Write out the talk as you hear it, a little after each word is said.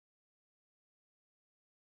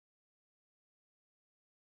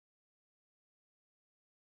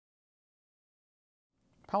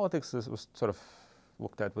politics was sort of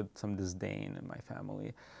looked at with some disdain in my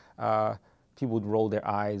family. People would roll their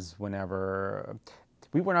eyes whenever.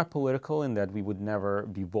 We were not political in that we would never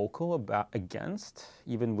be vocal against,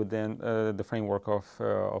 even within the framework of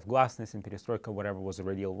glasnost and perestroika, whatever was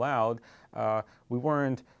already allowed. We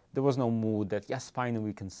weren't. There was no mood that, yes, finally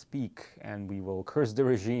we can speak and we will curse the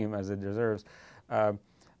regime as it deserves.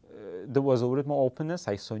 There was a little bit more openness.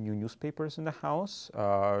 I saw new newspapers in the house.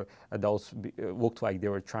 Adults looked like they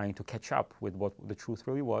were trying to catch up with what the truth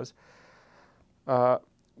really was.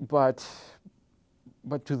 But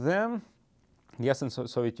to them, the essence of the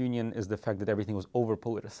Soviet Union is the fact that everything was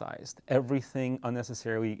over-politicized. Everything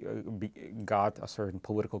unnecessarily got a certain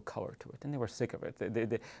political color to it, and they were sick of it.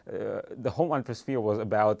 The whole atmosphere was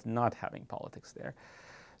about not having politics there.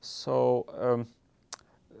 So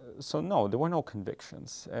no, there were no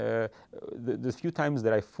convictions. The few times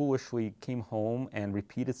that I foolishly came home and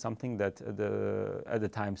repeated something that at the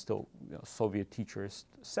time still Soviet teachers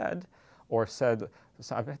said,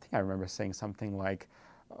 so I think I remember saying something like,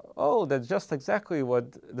 "Oh, that's just exactly what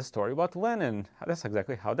the story about Lenin. That's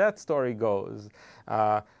exactly how that story goes."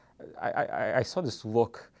 I saw this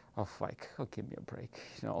look of like, "Oh, give me a break.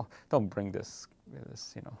 Don't bring this